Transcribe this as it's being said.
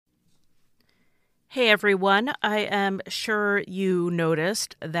Hey everyone, I am sure you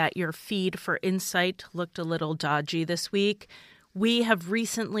noticed that your feed for Insight looked a little dodgy this week. We have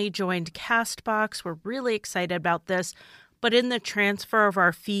recently joined Castbox. We're really excited about this, but in the transfer of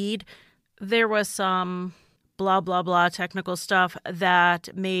our feed, there was some blah, blah, blah technical stuff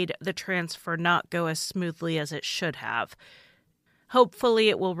that made the transfer not go as smoothly as it should have. Hopefully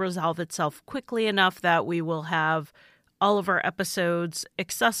it will resolve itself quickly enough that we will have all of our episodes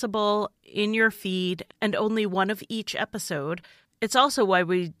accessible in your feed and only one of each episode. It's also why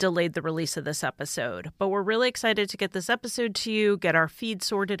we delayed the release of this episode. But we're really excited to get this episode to you, get our feed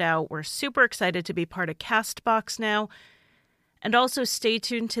sorted out. We're super excited to be part of Castbox now. And also stay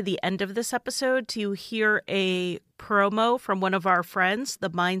tuned to the end of this episode to hear a promo from one of our friends,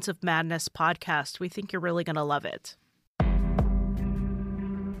 the Minds of Madness podcast. We think you're really going to love it.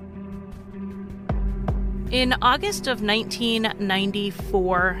 In August of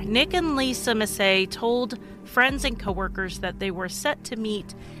 1994, Nick and Lisa Massey told friends and coworkers that they were set to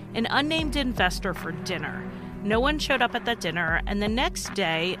meet an unnamed investor for dinner. No one showed up at that dinner, and the next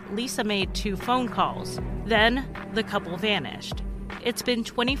day, Lisa made 2 phone calls. Then, the couple vanished. It's been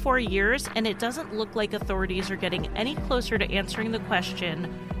 24 years, and it doesn't look like authorities are getting any closer to answering the question,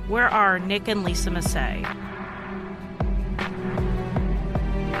 where are Nick and Lisa Massey?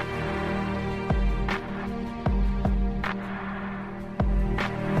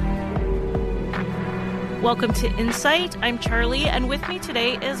 Welcome to Insight. I'm Charlie, and with me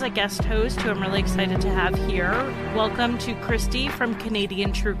today is a guest host who I'm really excited to have here. Welcome to Christy from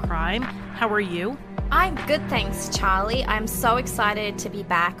Canadian True Crime. How are you? I'm good, thanks, Charlie. I'm so excited to be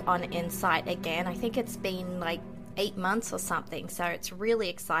back on Insight again. I think it's been like 8 months or something, so it's really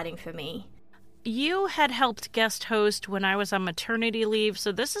exciting for me. You had helped guest host when I was on maternity leave,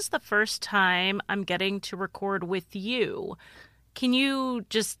 so this is the first time I'm getting to record with you. Can you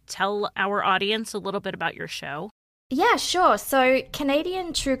just tell our audience a little bit about your show? Yeah, sure. So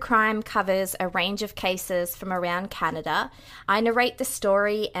Canadian True Crime covers a range of cases from around Canada. I narrate the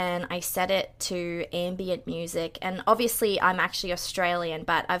story and I set it to ambient music. And obviously I'm actually Australian,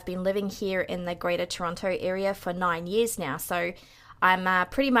 but I've been living here in the Greater Toronto area for 9 years now. So I'm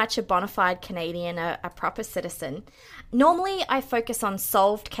pretty much a bona fide Canadian, a proper citizen. Normally I focus on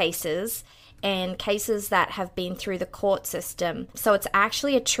solved cases and cases that have been through the court system. So it's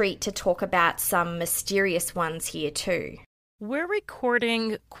actually a treat to talk about some mysterious ones here too. We're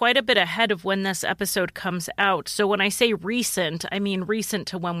recording quite a bit ahead of when this episode comes out. So when I say recent, I mean recent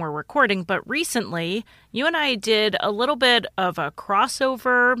to when we're recording. But recently, you and I did a little bit of a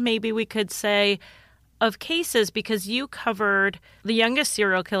crossover, maybe we could say, of cases because you covered the youngest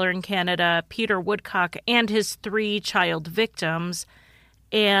serial killer in Canada, Peter Woodcock, and his 3 child victims.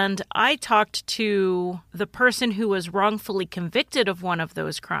 And I talked to the person who was wrongfully convicted of one of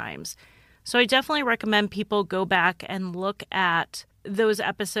those crimes. So I definitely recommend people go back and look at those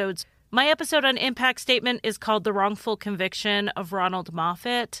episodes. My episode on Impact Statement is called The Wrongful Conviction of Ronald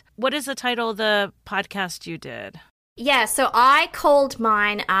Moffat. What is the title of the podcast you did? Yeah, so I called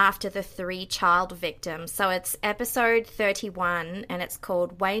mine after the 3 child victims. So it's episode 31, and it's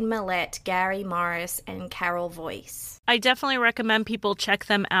called Wayne Millett, Gary Morris, and Carol Voice. I definitely recommend people check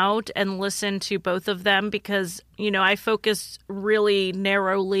them out and listen to both of them because, you know, I focus really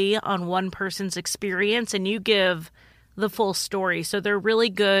narrowly on one person's experience, and you give the full story. So they're really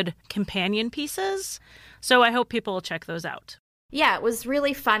good companion pieces. So I hope people will check those out. Yeah, it was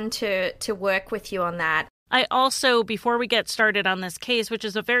really fun to work with you on that. I also, before we get started on this case, which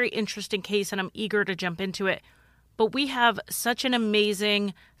is a very interesting case, and I'm eager to jump into it, but we have such an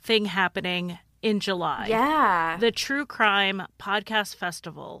amazing thing happening in July. Yeah. The True Crime Podcast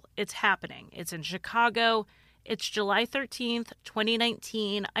Festival. It's happening. It's in Chicago. It's July 13th,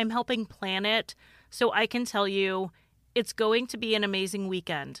 2019. I'm helping plan it, so I can tell you it's going to be an amazing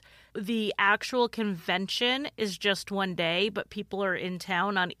weekend. The actual convention is just one day, but people are in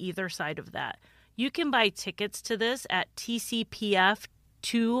town on either side of that. You can buy tickets to this at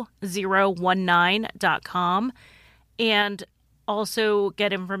tcpf2019.com and also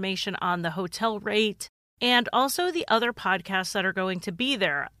get information on the hotel rate and also the other podcasts that are going to be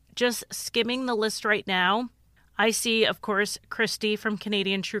there. Just skimming the list right now, I see, of course, Christy from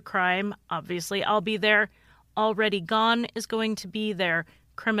Canadian True Crime. Obviously, I'll be there. Already Gone is going to be there.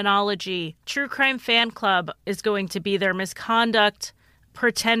 Criminology. True Crime Fan Club is going to be there. Misconduct.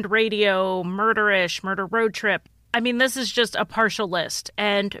 Pretend Radio, Murderish, Murder Road Trip. I mean, this is just a partial list,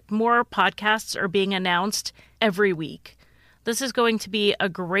 and more podcasts are being announced every week. This is going to be a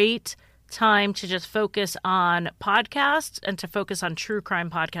great time to just focus on podcasts and to focus on true crime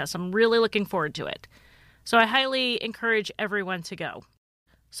podcasts. I'm really looking forward to it. So I highly encourage everyone to go.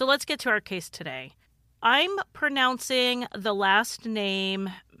 So let's get to our case today. I'm pronouncing the last name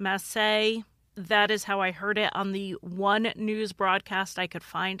Massey. That is how I heard it on the one news broadcast I could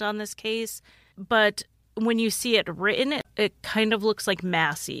find on this case. But when you see it written, it kind of looks like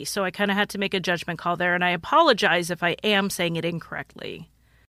Massey. So I kind of had to make a judgment call there, and I apologize if I am saying it incorrectly.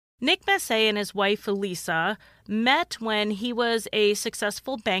 Nick Massey and his wife, Lisa, met when he was a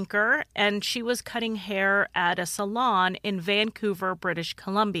successful banker and she was cutting hair at a salon in Vancouver, British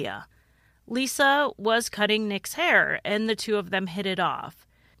Columbia. Lisa was cutting Nick's hair, and the two of them hit it off.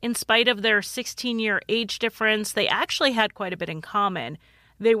 In spite of their 16-year age difference, they actually had quite a bit in common.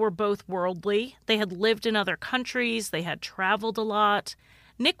 They were both worldly. They had lived in other countries. They had traveled a lot.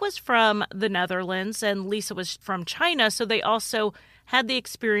 Nick was from the Netherlands and Lisa was from China, so they also had the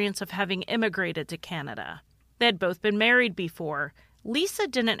experience of having immigrated to Canada. They had both been married before. Lisa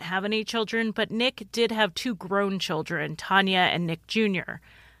didn't have any children, but Nick did have two grown children, Tanya and Nick Jr.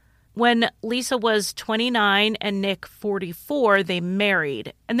 When Lisa was 29 and Nick 44, they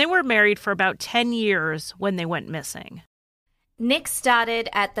married, and they were married for about 10 years when they went missing. Nick started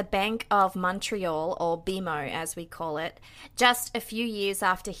at the Bank of Montreal, or BMO as we call it, just a few years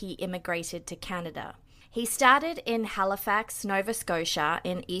after he immigrated to Canada. He started in Halifax, Nova Scotia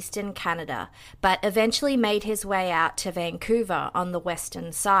in eastern Canada, but eventually made his way out to Vancouver on the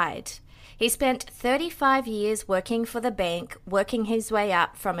western side. He spent 35 years working for the bank, working his way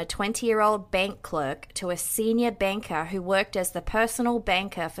up from a 20-year-old bank clerk to a senior banker who worked as the personal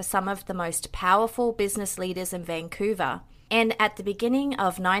banker for some of the most powerful business leaders in Vancouver. And at the beginning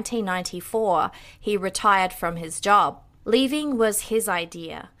of 1994, he retired from his job. Leaving was his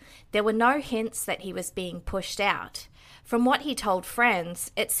idea. There were no hints that he was being pushed out. From what he told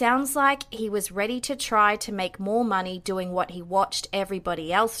friends, it sounds like he was ready to try to make more money doing what he watched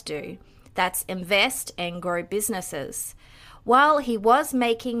everybody else do. That's invest and grow businesses. While he was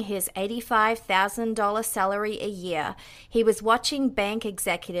making his $85,000 salary a year, he was watching bank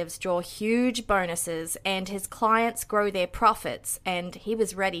executives draw huge bonuses and his clients grow their profits, and he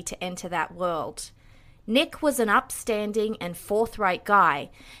was ready to enter that world. Nick was an upstanding and forthright guy,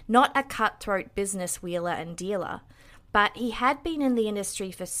 not a cutthroat business wheeler and dealer. But he had been in the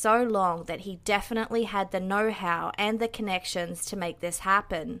industry for so long that he definitely had the know-how and the connections to make this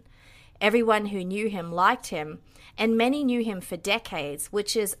happen. Everyone who knew him liked him, and many knew him for decades,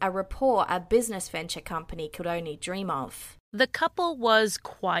 which is a rapport a business venture company could only dream of. The couple was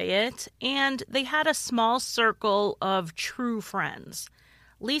quiet, and they had a small circle of true friends.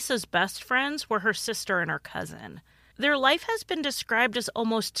 Lisa's best friends were her sister and her cousin. Their life has been described as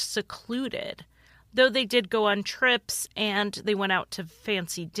almost secluded, though they did go on trips and they went out to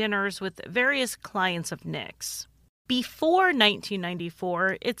fancy dinners with various clients of Nick's. Before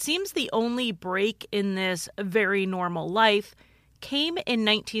 1994, it seems the only break in this very normal life came in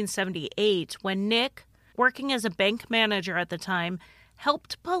 1978 when Nick, working as a bank manager at the time,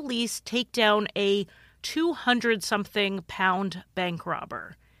 helped police take down a 200-something pound bank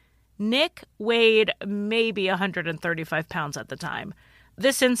robber. Nick weighed maybe 135 pounds at the time.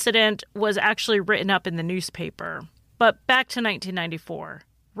 This incident was actually written up in the newspaper. But back to 1994.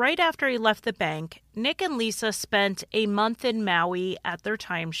 Right after he left the bank, Nick and Lisa spent a month in Maui at their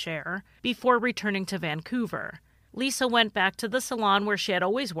timeshare before returning to Vancouver. Lisa went back to the salon where she had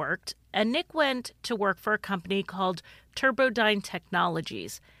always worked, and Nick went to work for a company called Turbodyne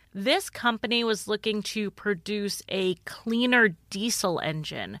Technologies. This company was looking to produce a cleaner diesel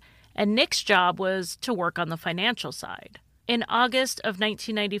engine, and Nick's job was to work on the financial side. In August of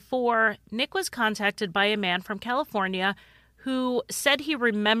 1994, Nick was contacted by a man from California who said he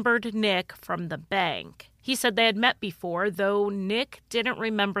remembered Nick from the bank. He said they had met before, though Nick didn't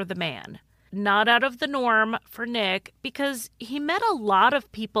remember the man. Not out of the norm for Nick, because he met a lot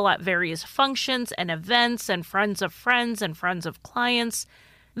of people at various functions and events and friends of friends and friends of clients.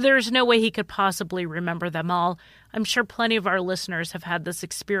 There's no way he could possibly remember them all. I'm sure plenty of our listeners have had this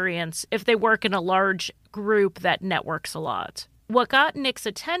experience if they work in a large group that networks a lot. What got Nick's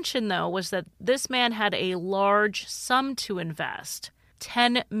attention, though, was that this man had a large sum to invest,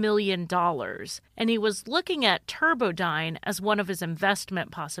 $10 million, and he was looking at Turbodyne as one of his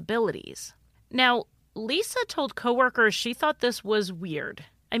investment possibilities. Now, Lisa told coworkers she thought this was weird.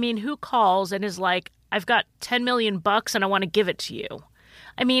 I mean, who calls and is like, I've got $10 million and I want to give it to you?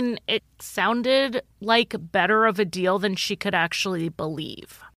 I mean, it sounded like better of a deal than she could actually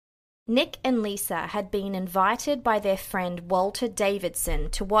believe. Nick and Lisa had been invited by their friend Walter Davidson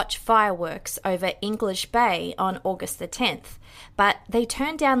to watch fireworks over English Bay on August the 10th, but they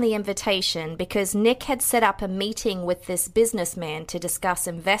turned down the invitation because Nick had set up a meeting with this businessman to discuss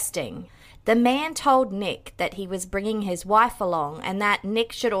investing. The man told Nick that he was bringing his wife along and that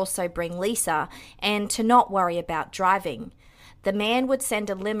Nick should also bring Lisa and to not worry about driving. The man would send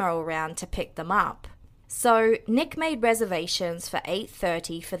a limo around to pick them up. So Nick made reservations for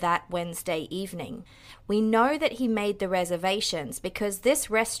 8:30 for that Wednesday evening. We know that he made the reservations because this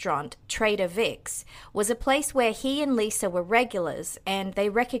restaurant, Trader Vic's, was a place where he and Lisa were regulars and they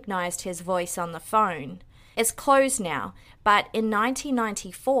recognized his voice on the phone. It's closed now, but in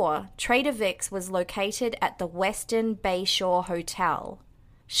 1994, Trader Vic's was located at the Westin Bayshore Hotel.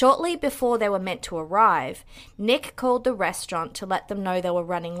 Shortly before they were meant to arrive, Nick called the restaurant to let them know they were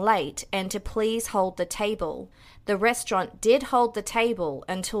running late and to please hold the table. The restaurant did hold the table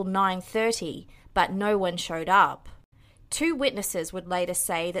until 9:30, but no one showed up. 2 witnesses would later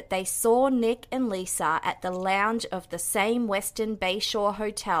say that they saw Nick and Lisa at the lounge of the same Westin Bayshore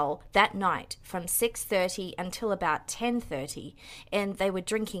Hotel that night from 6:30 until about 10:30, and they were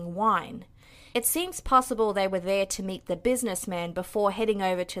drinking wine. It seems possible they were there to meet the businessman before heading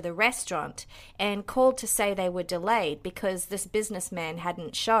over to the restaurant and called to say they were delayed because this businessman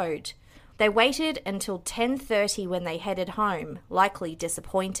hadn't showed. They waited until 10:30 when they headed home, likely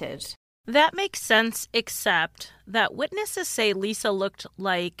disappointed. That makes sense, except that witnesses say Lisa looked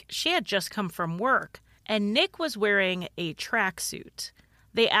like she had just come from work and Nick was wearing a tracksuit.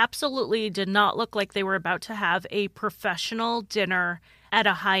 They absolutely did not look like they were about to have a professional dinner at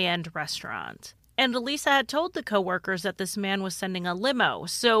a high-end restaurant. And Lisa had told the coworkers that this man was sending a limo.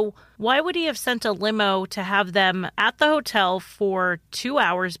 So why would he have sent a limo to have them at the hotel for 2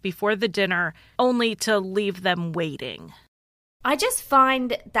 hours before the dinner, only to leave them waiting? I just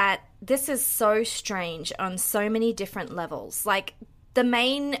find that this is so strange on so many different levels. Like, the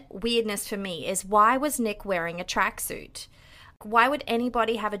main weirdness for me is, why was Nick wearing a tracksuit? Why would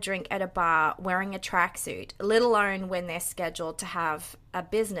anybody have a drink at a bar wearing a tracksuit, let alone when they're scheduled to have a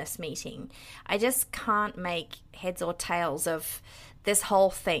business meeting? I just can't make heads or tails of this whole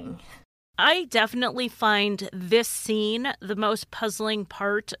thing. I definitely find this scene the most puzzling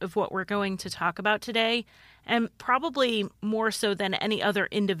part of what we're going to talk about today, and probably more so than any other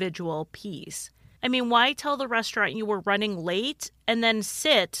individual piece. I mean, why tell the restaurant you were running late and then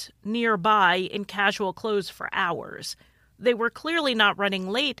sit nearby in casual clothes for hours? They were clearly not running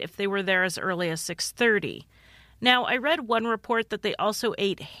late if they were there as early as 6:30. Now, I read one report that they also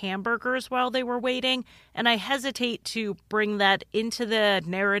ate hamburgers while they were waiting, and I hesitate to bring that into the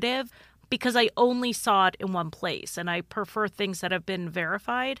narrative because I only saw it in one place, and I prefer things that have been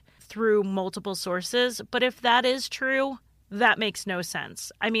verified through multiple sources. But if that is true, that makes no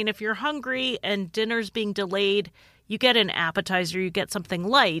sense. I mean, if you're hungry and dinner's being delayed, you get an appetizer, you get something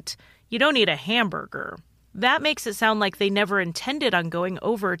light. You don't need a hamburger. That makes it sound like they never intended on going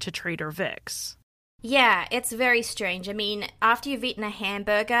over to Trader Vic's. Yeah, it's very strange. I mean, after you've eaten a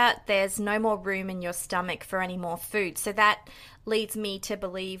hamburger, there's no more room in your stomach for any more food. So that leads me to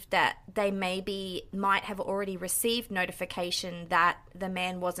believe that they might have already received notification that the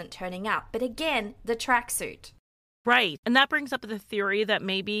man wasn't turning up. But again, the tracksuit. Right. And that brings up the theory that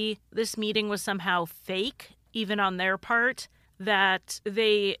maybe this meeting was somehow fake, even on their part, that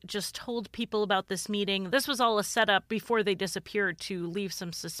they just told people about this meeting. This was all a setup before they disappeared to leave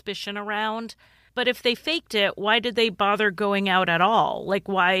some suspicion around. But if they faked it, why did they bother going out at all? Like,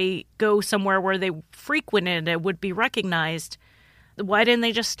 why go somewhere where they frequented and would be recognized? Why didn't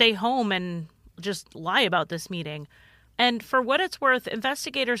they just stay home and just lie about this meeting? And for what it's worth,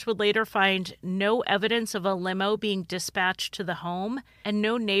 investigators would later find no evidence of a limo being dispatched to the home, and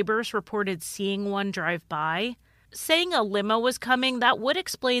no neighbors reported seeing one drive by. Saying a limo was coming, that would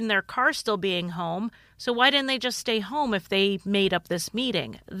explain their car still being home. So why didn't they just stay home if they made up this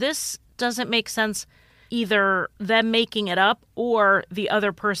meeting? This doesn't make sense, either them making it up or the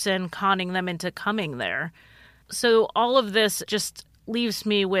other person conning them into coming there. So all of this just leaves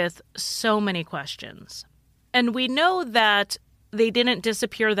me with so many questions. And we know that they didn't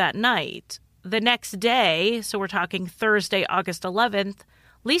disappear that night. The next day, so we're talking Thursday, August 11th,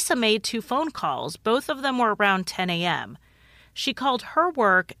 Lisa made 2 phone calls. Both of them were around 10 a.m. She called her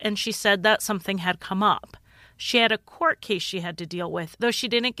work and she said that something had come up. She had a court case she had to deal with, though she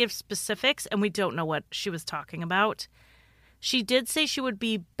didn't give specifics and we don't know what she was talking about. She did say she would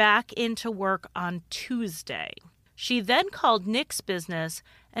be back into work on Tuesday. She then called Nick's business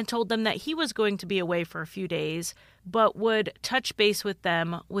and told them that he was going to be away for a few days, but would touch base with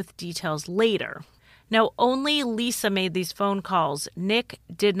them with details later. Now, only Lisa made these phone calls. Nick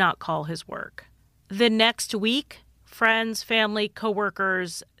did not call his work. The next week, friends, family,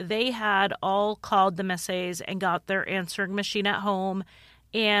 coworkers, they had all called the Messes and got their answering machine at home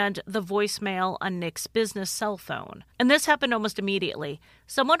and the voicemail on Nick's business cell phone. And this happened almost immediately.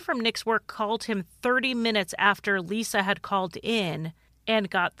 Someone from Nick's work called him 30 minutes after Lisa had called in and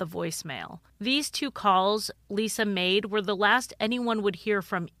got the voicemail. These 2 calls Lisa made were the last anyone would hear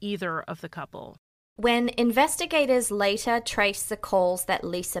from either of the couple. When investigators later traced the calls that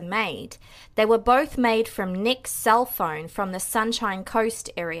Lisa made, they were both made from Nick's cell phone from the Sunshine Coast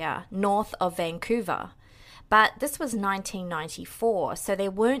area north of Vancouver. But this was 1994, so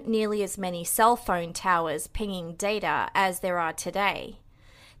there weren't nearly as many cell phone towers pinging data as there are today.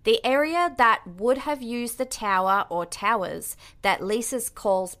 The area that would have used the tower or towers that Lisa's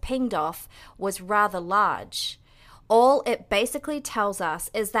calls pinged off was rather large. All it basically tells us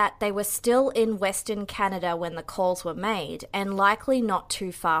is that they were still in Western Canada when the calls were made, and likely not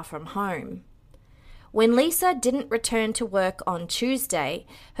too far from home. When Lisa didn't return to work on Tuesday,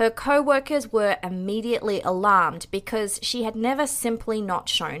 her co-workers were immediately alarmed because she had never simply not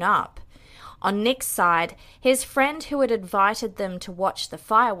shown up. On Nick's side, his friend who had invited them to watch the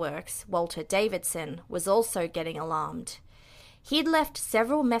fireworks, Walter Davidson, was also getting alarmed. He'd left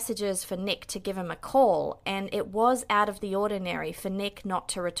several messages for Nick to give him a call, and it was out of the ordinary for Nick not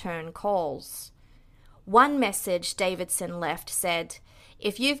to return calls. One message Davidson left said,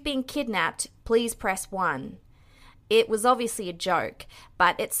 "If you've been kidnapped, please press 1. It was obviously a joke,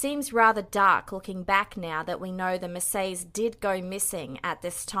 but it seems rather dark looking back now that we know the Massays did go missing at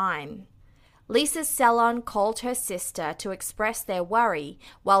this time. Lisa's salon called her sister to express their worry,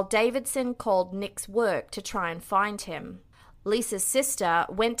 while Davidson called Nick's work to try and find him. Lisa's sister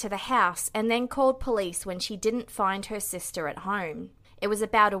went to the house and then called police when she didn't find her sister at home. It was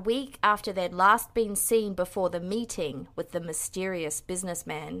about a week after they'd last been seen before the meeting with the mysterious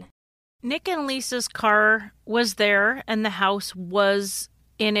businessman." Nick and Lisa's car was there, and the house was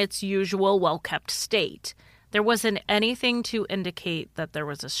in its usual well-kept state. There wasn't anything to indicate that there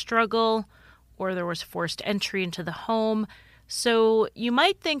was a struggle or there was forced entry into the home, so you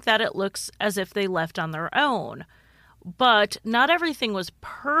might think that it looks as if they left on their own. But not everything was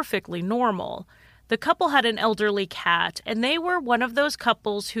perfectly normal. The couple had an elderly cat, and they were one of those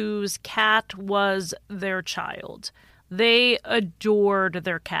couples whose cat was their child. They adored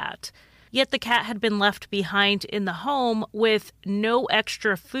their cat. Yet the cat had been left behind in the home with no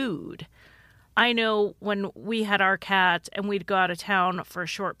extra food. I know when we had our cat and we'd go out of town for a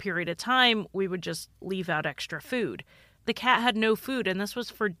short period of time, we would just leave out extra food. The cat had no food, and this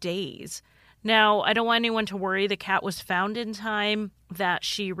was for days. Now, I don't want anyone to worry. The cat was found in time, that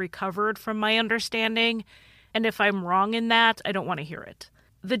she recovered from my understanding. And if I'm wrong in that, I don't want to hear it.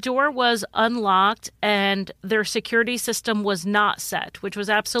 The door was unlocked and their security system was not set, which was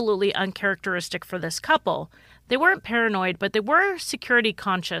absolutely uncharacteristic for this couple. They weren't paranoid, but they were security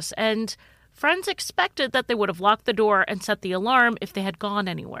conscious, and friends expected that they would have locked the door and set the alarm if they had gone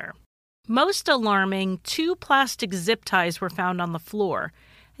anywhere. Most alarming, 2 plastic zip ties were found on the floor.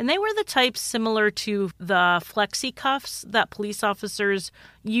 And they were the type similar to the flexi cuffs that police officers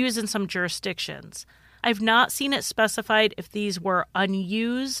use in some jurisdictions. I've not seen it specified if these were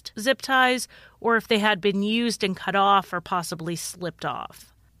unused zip ties or if they had been used and cut off or possibly slipped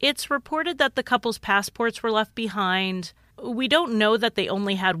off. It's reported that the couple's passports were left behind. We don't know that they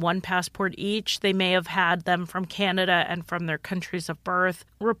only had 1 passport each. They may have had them from Canada and from their countries of birth.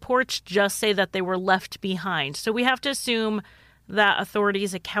 Reports just say that they were left behind. So we have to assume that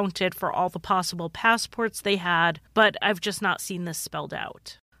authorities accounted for all the possible passports they had, but I've just not seen this spelled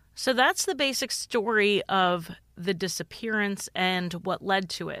out. So that's the basic story of the disappearance and what led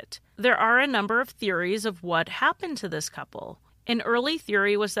to it. There are a number of theories of what happened to this couple. An early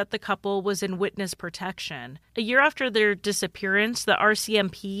theory was that the couple was in witness protection. A year after their disappearance, the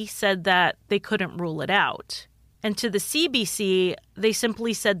RCMP said that they couldn't rule it out. And to the CBC, they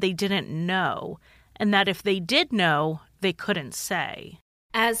simply said they didn't know, and that if they did know, they couldn't say.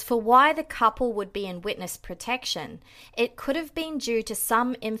 As for why the couple would be in witness protection, it could have been due to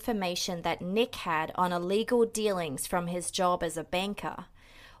some information that Nick had on illegal dealings from his job as a banker.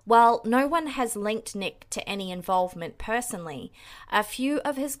 While no one has linked Nick to any involvement personally, a few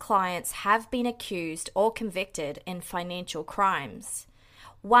of his clients have been accused or convicted in financial crimes.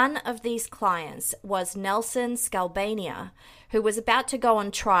 One of these clients was Nelson Scalbania, who was about to go on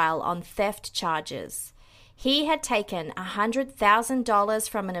trial on theft charges. He had taken $100,000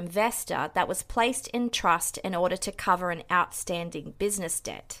 from an investor that was placed in trust in order to cover an outstanding business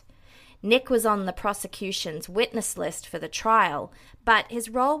debt. Nick was on the prosecution's witness list for the trial, but his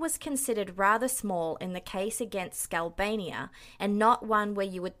role was considered rather small in the case against Scalbania and not one where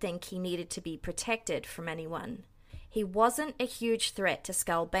you would think he needed to be protected from anyone. he wasn't a huge threat to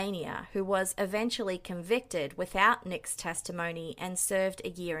Scalbania, who was eventually convicted without Nick's testimony and served a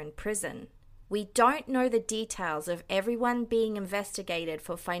year in prison. We don't know the details of everyone being investigated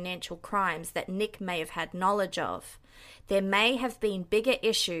for financial crimes that Nick may have had knowledge of. There may have been bigger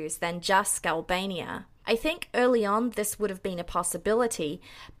issues than just Scalbania. I think early on this would have been a possibility,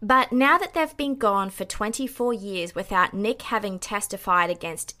 but now that they've been gone for 24 years without Nick having testified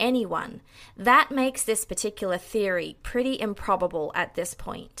against anyone, that makes this particular theory pretty improbable at this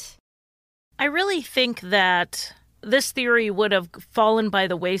point. I really think that this theory would have fallen by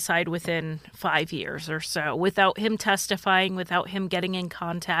the wayside within 5 years or so, without him testifying, without him getting in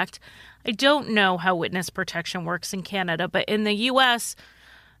contact. I don't know how witness protection works in Canada, but in the U.S.,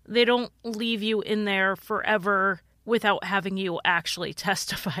 they don't leave you in there forever without having you actually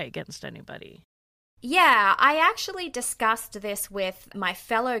testify against anybody. Yeah, I actually discussed this with my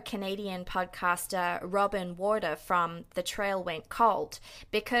fellow Canadian podcaster, Robin Warder from The Trail Went Cold,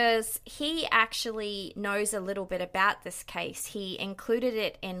 because he actually knows a little bit about this case. He included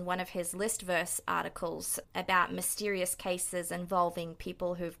it in one of his Listverse articles about mysterious cases involving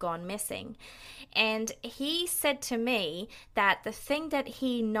people who've gone missing. And he said to me that the thing that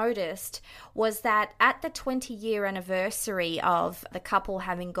he noticed was that at the 20-year anniversary of the couple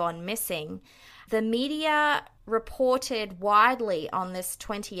having gone missing, the media reported widely on this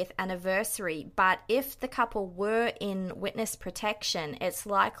 20th anniversary, but if the couple were in witness protection, it's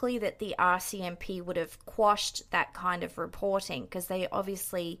likely that the RCMP would have quashed that kind of reporting because they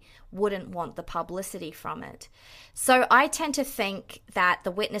obviously wouldn't want the publicity from it. So I tend to think that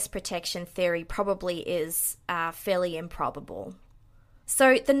the witness protection theory probably is fairly improbable.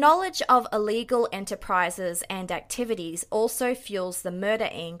 So the knowledge of illegal enterprises and activities also fuels the murder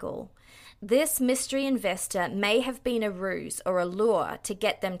angle. This mystery investor may have been a ruse or a lure to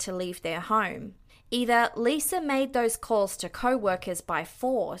get them to leave their home. Either Lisa made those calls to co-workers by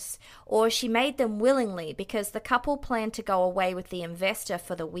force, or she made them willingly because the couple planned to go away with the investor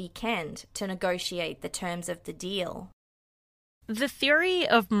for the weekend to negotiate the terms of the deal. The theory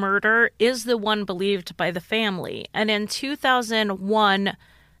of murder is the one believed by the family, and in 2001,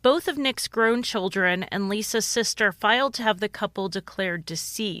 both of Nick's grown children and Lisa's sister filed to have the couple declared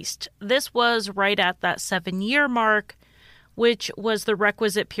deceased. This was right at that 7-year mark, which was the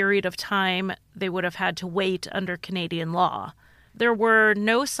requisite period of time they would have had to wait under Canadian law. There were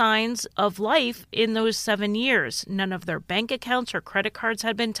no signs of life in those 7 years. None of their bank accounts or credit cards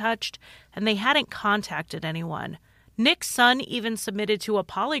had been touched, and they hadn't contacted anyone. Nick's son even submitted to a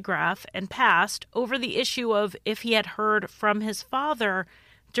polygraph and passed over the issue of if he had heard from his father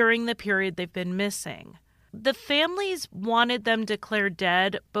during the period they've been missing. The families wanted them declared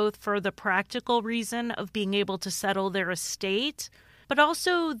dead, both for the practical reason of being able to settle their estate, but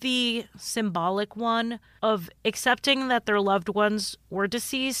also the symbolic one of accepting that their loved ones were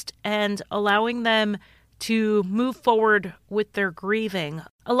deceased and allowing them to move forward with their grieving.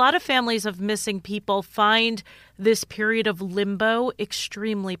 A lot of families of missing people find this period of limbo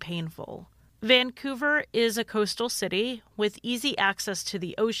extremely painful. Vancouver is a coastal city with easy access to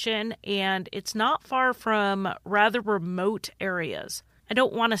the ocean, and it's not far from rather remote areas. I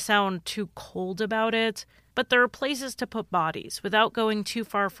don't want to sound too cold about it, but there are places to put bodies without going too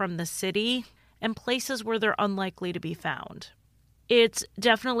far from the city, and places where they're unlikely to be found. It's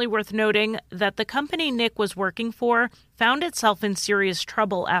definitely worth noting that the company Nick was working for found itself in serious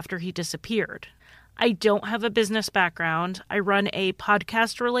trouble after he disappeared. I don't have a business background. I run a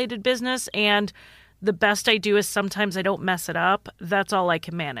podcast-related business, and the best I do is sometimes I don't mess it up. That's all I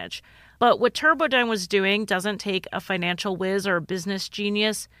can manage. But what Turbodyne was doing doesn't take a financial whiz or a business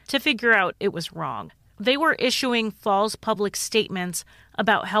genius to figure out it was wrong. They were issuing false public statements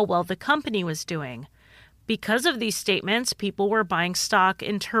about how well the company was doing. Because of these statements, people were buying stock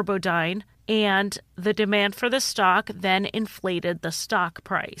in Turbodyne, and the demand for the stock then inflated the stock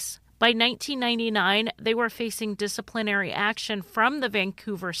price. By 1999, they were facing disciplinary action from the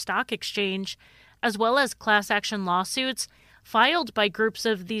Vancouver Stock Exchange, as well as class action lawsuits filed by groups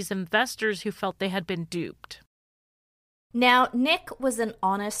of these investors who felt they had been duped. Now, Nick was an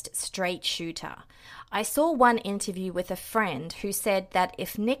honest, straight shooter. I saw one interview with a friend who said that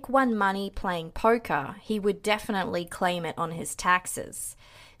if Nick won money playing poker, he would definitely claim it on his taxes.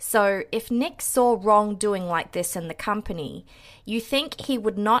 So if Nick saw wrongdoing like this in the company, you think he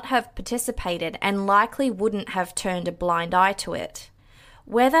would not have participated and likely wouldn't have turned a blind eye to it.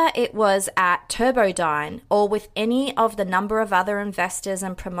 Whether it was at Turbodyne or with any of the number of other investors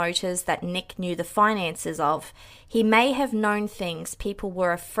and promoters that Nick knew the finances of, he may have known things people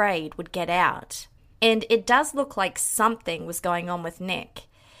were afraid would get out. And it does look like something was going on with Nick.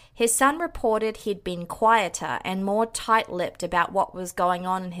 His son reported he'd been quieter and more tight-lipped about what was going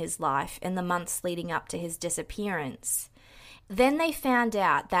on in his life in the months leading up to his disappearance. Then they found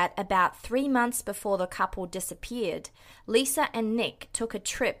out that about 3 months before the couple disappeared, Lisa and Nick took a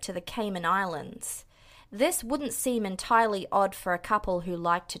trip to the Cayman Islands. This wouldn't seem entirely odd for a couple who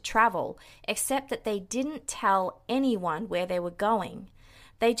liked to travel, except that they didn't tell anyone where they were going.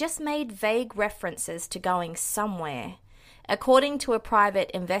 They just made vague references to going somewhere. According to a private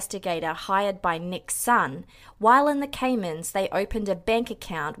investigator hired by Nick's son, while in the Caymans, they opened a bank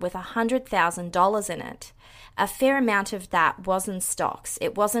account with $100,000 in it. A fair amount of that was in stocks.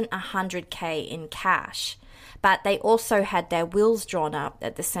 It wasn't $100K in cash. But they also had their wills drawn up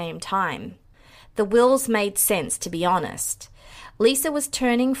at the same time. The wills made sense, to be honest. Lisa was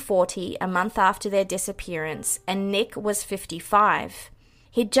turning 40 a month after their disappearance, and Nick was 55.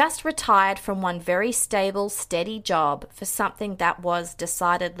 He'd just retired from one very stable, steady job for something that was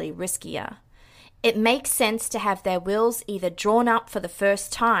decidedly riskier. It makes sense to have their wills either drawn up for the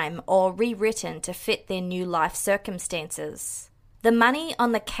first time or rewritten to fit their new life circumstances. The money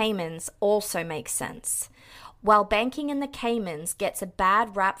on the Caymans also makes sense. While banking in the Caymans gets a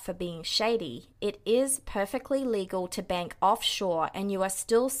bad rap for being shady, it is perfectly legal to bank offshore, and you are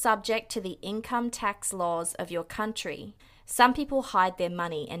still subject to the income tax laws of your country. Some people hide their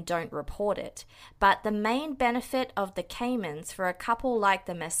money and don't report it, but the main benefit of the Caymans for a couple like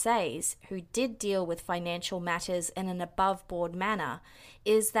the Massays, who did deal with financial matters in an above-board manner,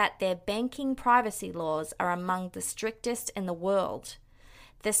 is that their banking privacy laws are among the strictest in the world.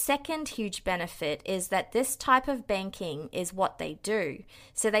 The second huge benefit is that this type of banking is what they do,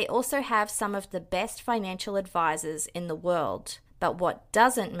 so they also have some of the best financial advisors in the world. But what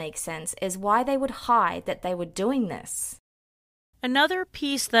doesn't make sense is why they would hide that they were doing this. Another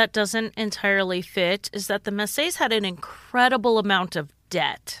piece that doesn't entirely fit is that the Massays had an incredible amount of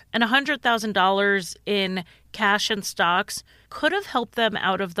debt, and $100,000 in cash and stocks could have helped them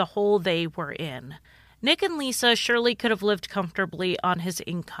out of the hole they were in. Nick and Lisa surely could have lived comfortably on his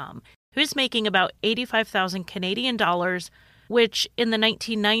income. He was making about 85,000 Canadian dollars, which in the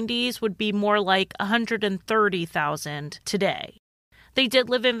 1990s would be more like 130,000 today. They did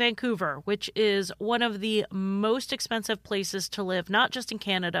live in Vancouver, which is one of the most expensive places to live, not just in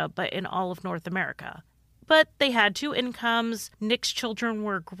Canada, but in all of North America. But they had 2 incomes. Nick's children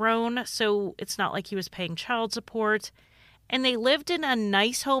were grown, so it's not like he was paying child support. And they lived in a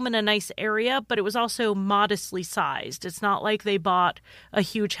nice home in a nice area, but it was also modestly sized. It's not like they bought a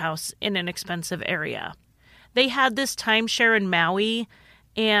huge house in an expensive area. They had this timeshare in Maui,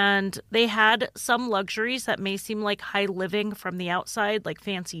 and they had some luxuries that may seem like high living from the outside, like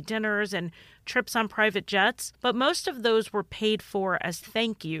fancy dinners and trips on private jets, but most of those were paid for as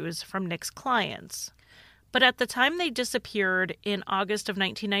thank yous from Nick's clients. But at the time they disappeared in August of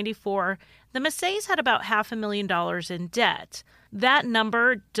 1994, the Massays had about $500,000 in debt. That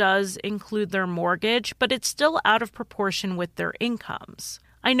number does include their mortgage, but it's still out of proportion with their incomes.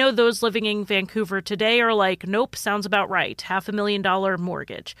 I know those living in Vancouver today are like, nope, sounds about right, $500,000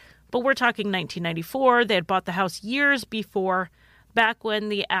 mortgage. But we're talking 1994. They had bought the house years before, back when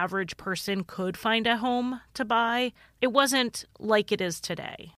the average person could find a home to buy. It wasn't like it is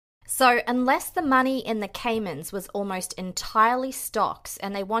today. So unless the money in the Caymans was almost entirely stocks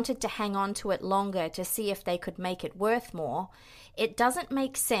and they wanted to hang on to it longer to see if they could make it worth more, it doesn't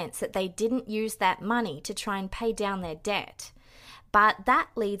make sense that they didn't use that money to try and pay down their debt. But that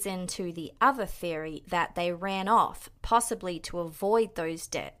leads into the other theory that they ran off, possibly to avoid those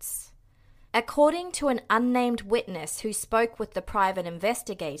debts. According to an unnamed witness who spoke with the private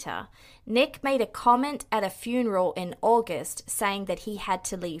investigator, Nick made a comment at a funeral in August saying that he had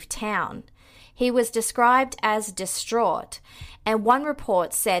to leave town. He was described as distraught, and one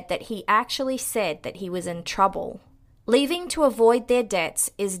report said that he actually said that he was in trouble. Leaving to avoid their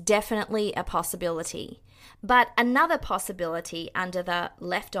debts is definitely a possibility. But another possibility under the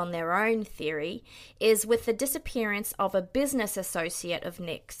left on their own theory is with the disappearance of a business associate of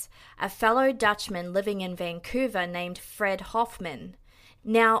Nick's, a fellow Dutchman living in Vancouver named Fred Hoffman.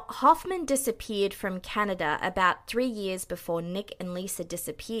 Now, Hoffman disappeared from Canada about 3 years before Nick and Lisa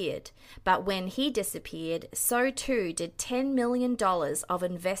disappeared, but when he disappeared, so too did $10 million of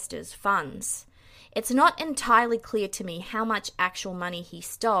investors' funds. It's not entirely clear to me how much actual money he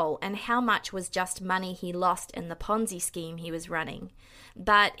stole and how much was just money he lost in the Ponzi scheme he was running.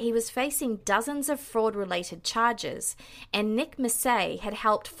 But he was facing dozens of fraud-related charges, and Nick Massey had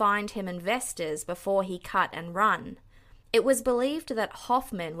helped find him investors before he cut and run. It was believed that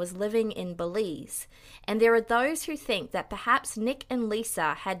Hoffman was living in Belize, and there are those who think that perhaps Nick and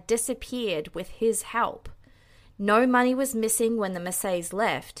Lisa had disappeared with his help. No money was missing when the Maceys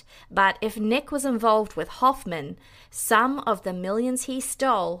left, but if Nick was involved with Hoffman, some of the millions he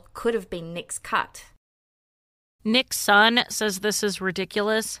stole could have been Nick's cut. Nick's son says this is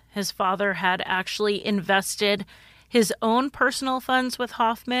ridiculous. His father had actually invested his own personal funds with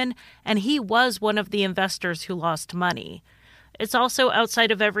Hoffman, and he was one of the investors who lost money. It's also outside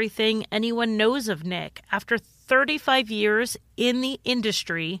of everything anyone knows of Nick. After 35 years in the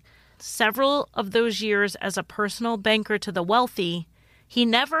industry, several of those years as a personal banker to the wealthy, he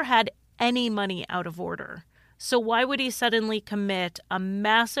never had any money out of order. So why would he suddenly commit a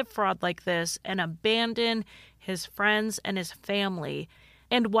massive fraud like this and abandon his friends and his family?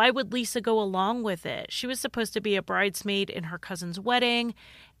 And why would Lisa go along with it? She was supposed to be a bridesmaid in her cousin's wedding,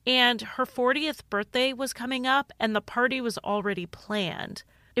 and her 40th birthday was coming up, and the party was already planned.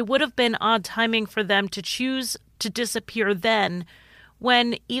 It would have been odd timing for them to choose to disappear then,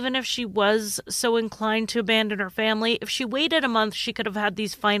 when even if she was so inclined to abandon her family, if she waited a month, she could have had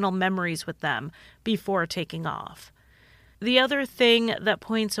these final memories with them before taking off. The other thing that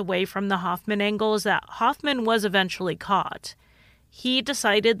points away from the Hoffman angle is that Hoffman was eventually caught. He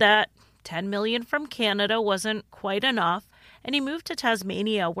decided that $10 million from Canada wasn't quite enough, and he moved to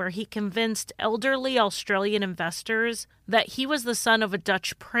Tasmania, where he convinced elderly Australian investors that he was the son of a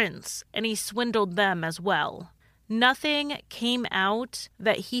Dutch prince, and he swindled them as well. Nothing came out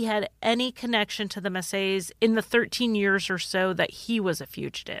that he had any connection to the Maceys in the 13 years or so that he was a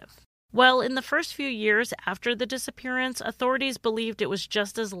fugitive. Well, in the first few years after the disappearance, authorities believed it was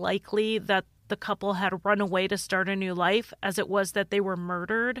just as likely that the couple had run away to start a new life as it was that they were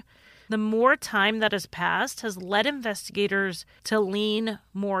murdered. The more time that has passed has led investigators to lean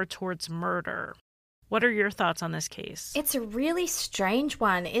more towards murder. What are your thoughts on this case? It's a really strange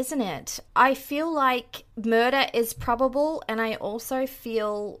one, isn't it? I feel like murder is probable, and I also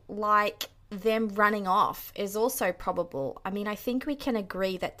feel like them running off is also probable. I mean, I think we can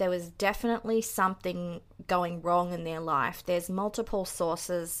agree that there was definitely something going wrong in their life. There's multiple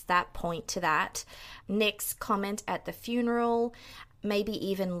sources that point to that. Nick's comment at the funeral, maybe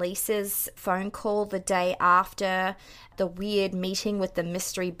even Lisa's phone call the day after, the weird meeting with the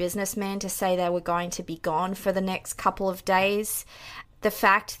mystery businessman to say they were going to be gone for the next couple of days, the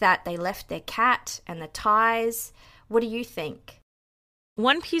fact that they left their cat and the ties. What do you think?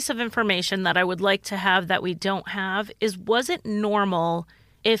 One piece of information that I would like to have that we don't have is, was it normal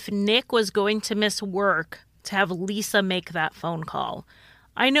if Nick was going to miss work to have Lisa make that phone call?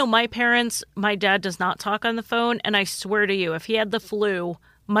 I know my parents, my dad does not talk on the phone, and I swear to you, if he had the flu,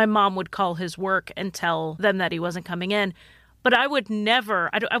 my mom would call his work and tell them that he wasn't coming in. But I would never,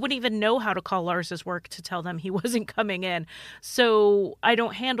 I wouldn't even know how to call Lars's work to tell them he wasn't coming in. So I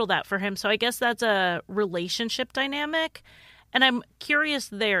don't handle that for him. So I guess that's a relationship dynamic. And I'm curious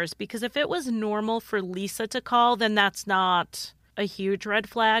theirs, because if it was normal for Lisa to call, then that's not a huge red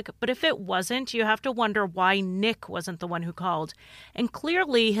flag. But if it wasn't, you have to wonder why Nick wasn't the one who called. And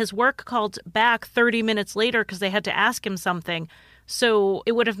clearly his work called back 30 minutes later because they had to ask him something. So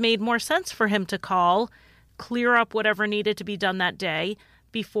it would have made more sense for him to call, clear up whatever needed to be done that day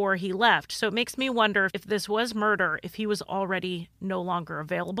before he left. So it makes me wonder if this was murder, if he was already no longer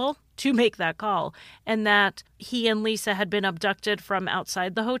available to make that call, and that he and Lisa had been abducted from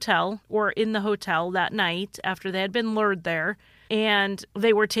outside the hotel or in the hotel that night after they had been lured there, and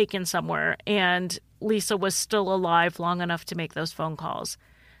they were taken somewhere, and Lisa was still alive long enough to make those phone calls.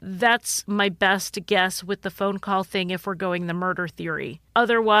 That's my best guess with the phone call thing if we're going the murder theory.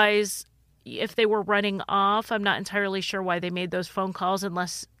 Otherwise, if they were running off, I'm not entirely sure why they made those phone calls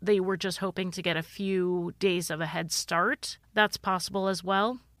unless they were just hoping to get a few days of a head start. That's possible as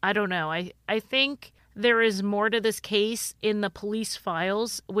well. I don't know. I think there is more to this case in the police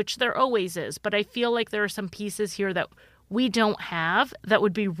files, which there always is, but I feel like there are some pieces here that we don't have that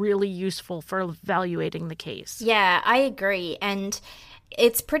would be really useful for evaluating the case. Yeah, I agree. And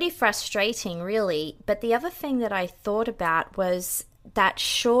it's pretty frustrating, really. But the other thing that I thought about was that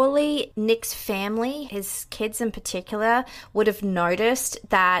surely Nick's family, his kids in particular, would have noticed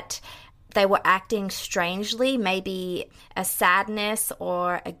that they were acting strangely, maybe a sadness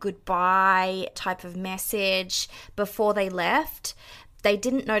or a goodbye type of message before they left. They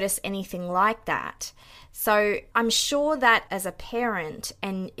didn't notice anything like that. So I'm sure that as a parent,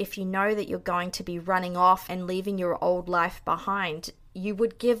 and if you know that you're going to be running off and leaving your old life behind, you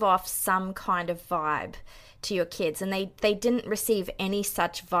would give off some kind of vibe to your kids, and they didn't receive any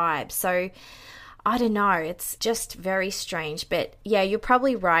such vibe. So I don't know, it's just very strange. But yeah, you're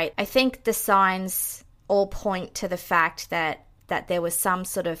probably right. I think the signs all point to the fact that there was some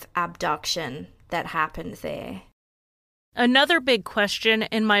sort of abduction that happened there. Another big question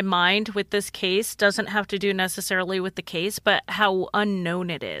in my mind with this case doesn't have to do necessarily with the case, but how unknown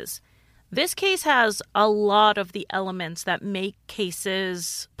it is. This case has a lot of the elements that make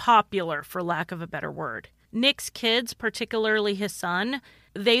cases popular, for lack of a better word. Nick's kids, particularly his son,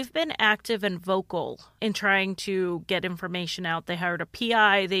 they've been active and vocal in trying to get information out. They hired a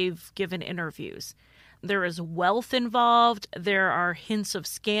PI, they've given interviews. There is wealth involved. There are hints of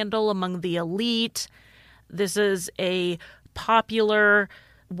scandal among the elite. This is a popular,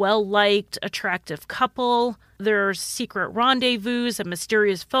 well-liked, attractive couple. There's secret rendezvous and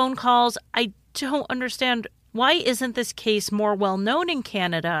mysterious phone calls. I don't understand, why isn't this case more well-known in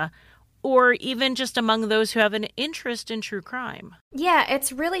Canada, or even just among those who have an interest in true crime? Yeah,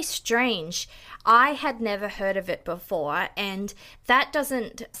 it's really strange. I had never heard of it before, and that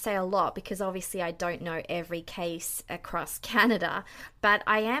doesn't say a lot because obviously I don't know every case across Canada, but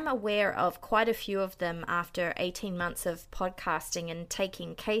I am aware of quite a few of them after 18 months of podcasting and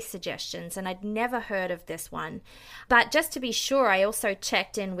taking case suggestions, and I'd never heard of this one. But just to be sure, I also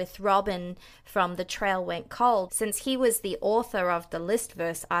checked in with Robin from The Trail Went Cold. Since he was the author of the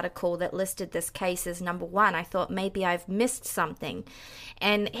Listverse article that listed this case as number one, I thought maybe I've missed something.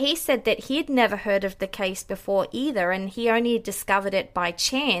 And he said that he'd never heard of the case before either, and he only discovered it by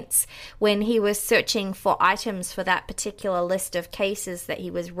chance when he was searching for items for that particular list of cases that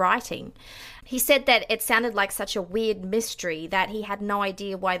he was writing. He said that it sounded like such a weird mystery that he had no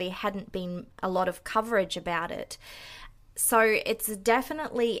idea why there hadn't been a lot of coverage about it. So it's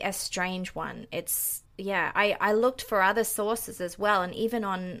definitely a strange one. I looked for other sources as well, and even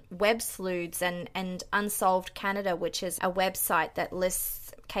on Web Sleuths and Unsolved Canada, which is a website that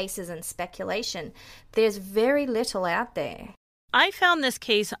lists cases and speculation, there's very little out there. I found this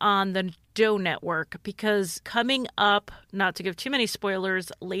case on the Doe Network because coming up, not to give too many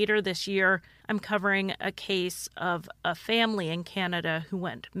spoilers, later this year, I'm covering a case of a family in Canada who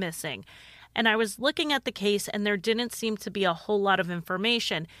went missing. And I was looking at the case and there didn't seem to be a whole lot of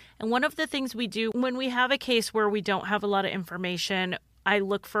information. And one of the things we do when we have a case where we don't have a lot of information, I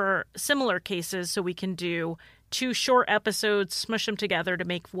look for similar cases so we can do 2 short episodes, smush them together to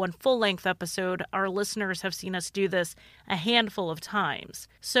make one full-length episode. Our listeners have seen us do this a handful of times.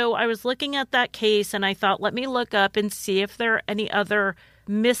 So I was looking at that case and I thought, let me look up and see if there are any other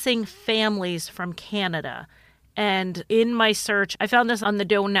missing families from Canada. And in my search, I found this on the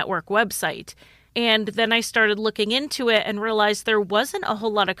Doe Network website. And then I started looking into it and realized there wasn't a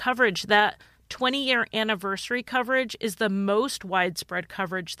whole lot of coverage. That 20-year anniversary coverage is the most widespread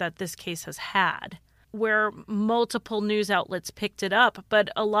coverage that this case has had, where multiple news outlets picked it up. But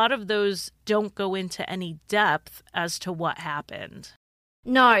a lot of those don't go into any depth as to what happened.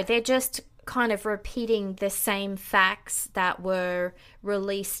 No, they're just kind of repeating the same facts that were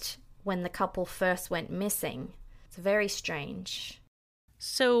released when the couple first went missing. It's very strange.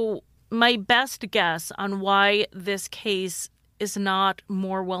 So my best guess on why this case is not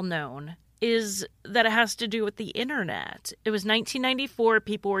more well known is that it has to do with the internet. It was 1994.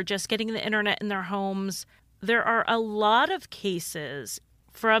 People were just getting the internet in their homes. There are a lot of cases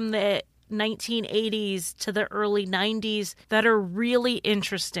from the 1980s to the early 90s that are really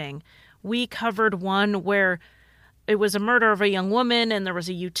interesting. We covered one where it was a murder of a young woman and there was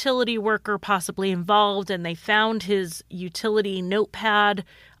a utility worker possibly involved, and they found his utility notepad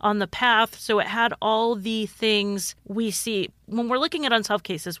on the path. So it had all the things we see when we're looking at unsolved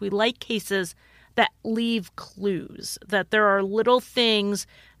cases. We like cases that leave clues, that there are little things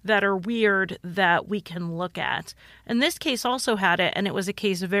that are weird that we can look at. And this case also had it, and it was a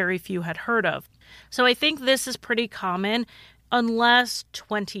case very few had heard of. So I think this is pretty common. Unless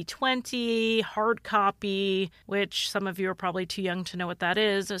 2020, Hard Copy, which some of you are probably too young to know what that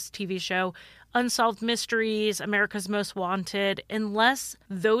is, this TV show, Unsolved Mysteries, America's Most Wanted, unless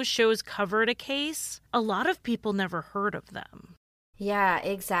those shows covered a case, a lot of people never heard of them. Yeah,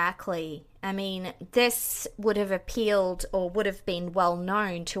 exactly. I mean, this would have appealed or would have been well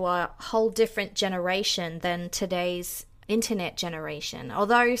known to a whole different generation than today's internet generation.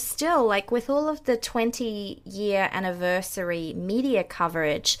 Although still, like with all of the 20-year anniversary media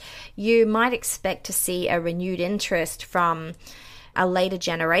coverage, you might expect to see a renewed interest from a later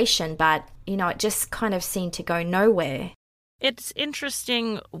generation, but it just kind of seemed to go nowhere. It's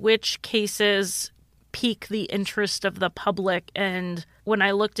interesting which cases pique the interest of the public, and when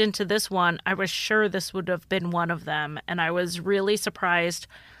I looked into this one, I was sure this would have been one of them, and I was really surprised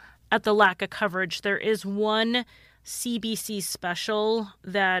at the lack of coverage. There is one CBC special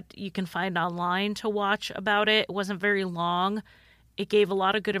that you can find online to watch about it. It wasn't very long. It gave a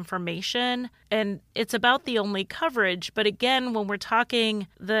lot of good information, and it's about the only coverage. But again, when we're talking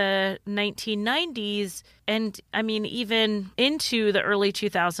the 1990s, and I mean, even into the early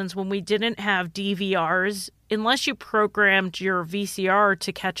 2000s, when we didn't have DVRs, unless you programmed your VCR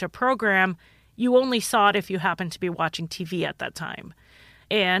to catch a program, you only saw it if you happened to be watching TV at that time.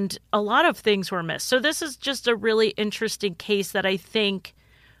 And a lot of things were missed. So this is just a really interesting case that I think,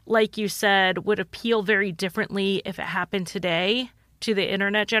 like you said, would appeal very differently if it happened today to the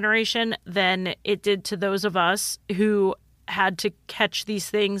internet generation than it did to those of us who had to catch these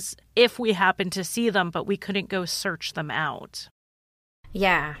things if we happened to see them, but we couldn't go search them out.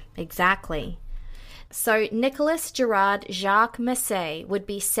 Yeah, exactly. So Nicolas Gerard Jacques Massé would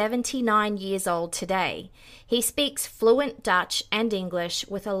be 79 years old today. He speaks fluent Dutch and English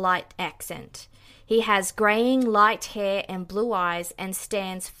with a light accent. He has graying light hair and blue eyes and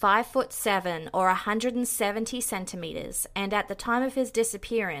stands 5'7" or 170 centimeters, and at the time of his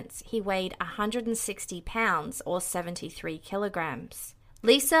disappearance, he weighed 160 pounds or 73 kilograms.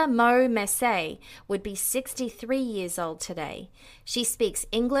 Lisa Mo Massé would be 63 years old today. She speaks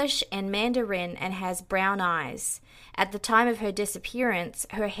English and Mandarin and has brown eyes. At the time of her disappearance,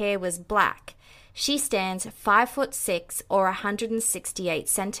 her hair was black. She stands 5'6" or 168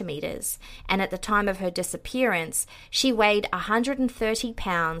 centimeters, and at the time of her disappearance, she weighed 130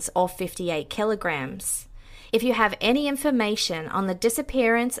 pounds or 58 kilograms. If you have any information on the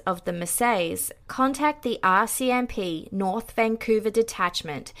disappearance of the Massés, contact the RCMP North Vancouver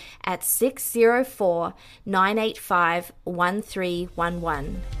Detachment at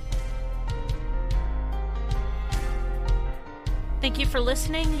 604-985-1311. Thank you for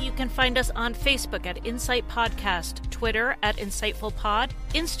listening. You can find us on Facebook at Insight Podcast, Twitter at InsightfulPod,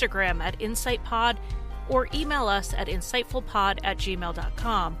 Instagram at InsightPod, or email us at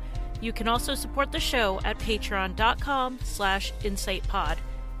insightfulpod@gmail.com. You can also support the show at patreon.com/insightpod.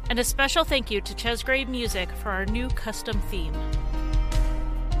 And a special thank you to Chesgrave Music for our new custom theme.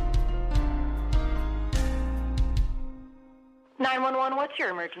 (911) What's your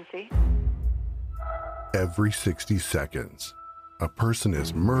emergency? Every 60 seconds, a person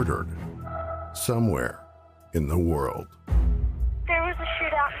is murdered somewhere in the world. There was a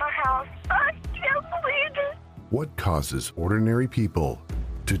shootout in my house. I can't believe it. What causes ordinary people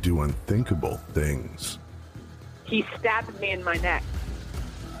to do unthinkable things? He stabbed me in my neck.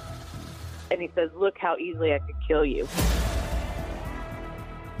 And he says, look how easily I could kill you.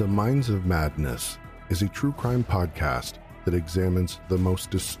 The Minds of Madness is a true crime podcast that examines the most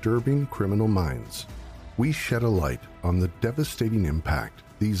disturbing criminal minds. We shed a light on the devastating impact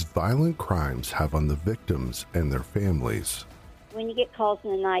these violent crimes have on the victims and their families. When you get calls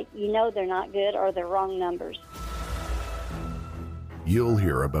in the night, you know they're not good or they're wrong numbers. You'll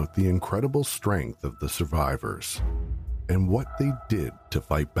hear about the incredible strength of the survivors and what they did to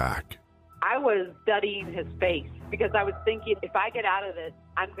fight back. I was studying his face because I was thinking, if I get out of this,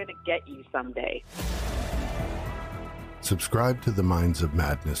 I'm going to get you someday. Subscribe to the Minds of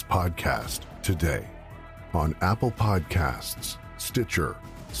Madness podcast today on Apple Podcasts, Stitcher,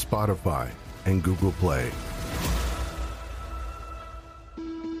 Spotify, and Google Play.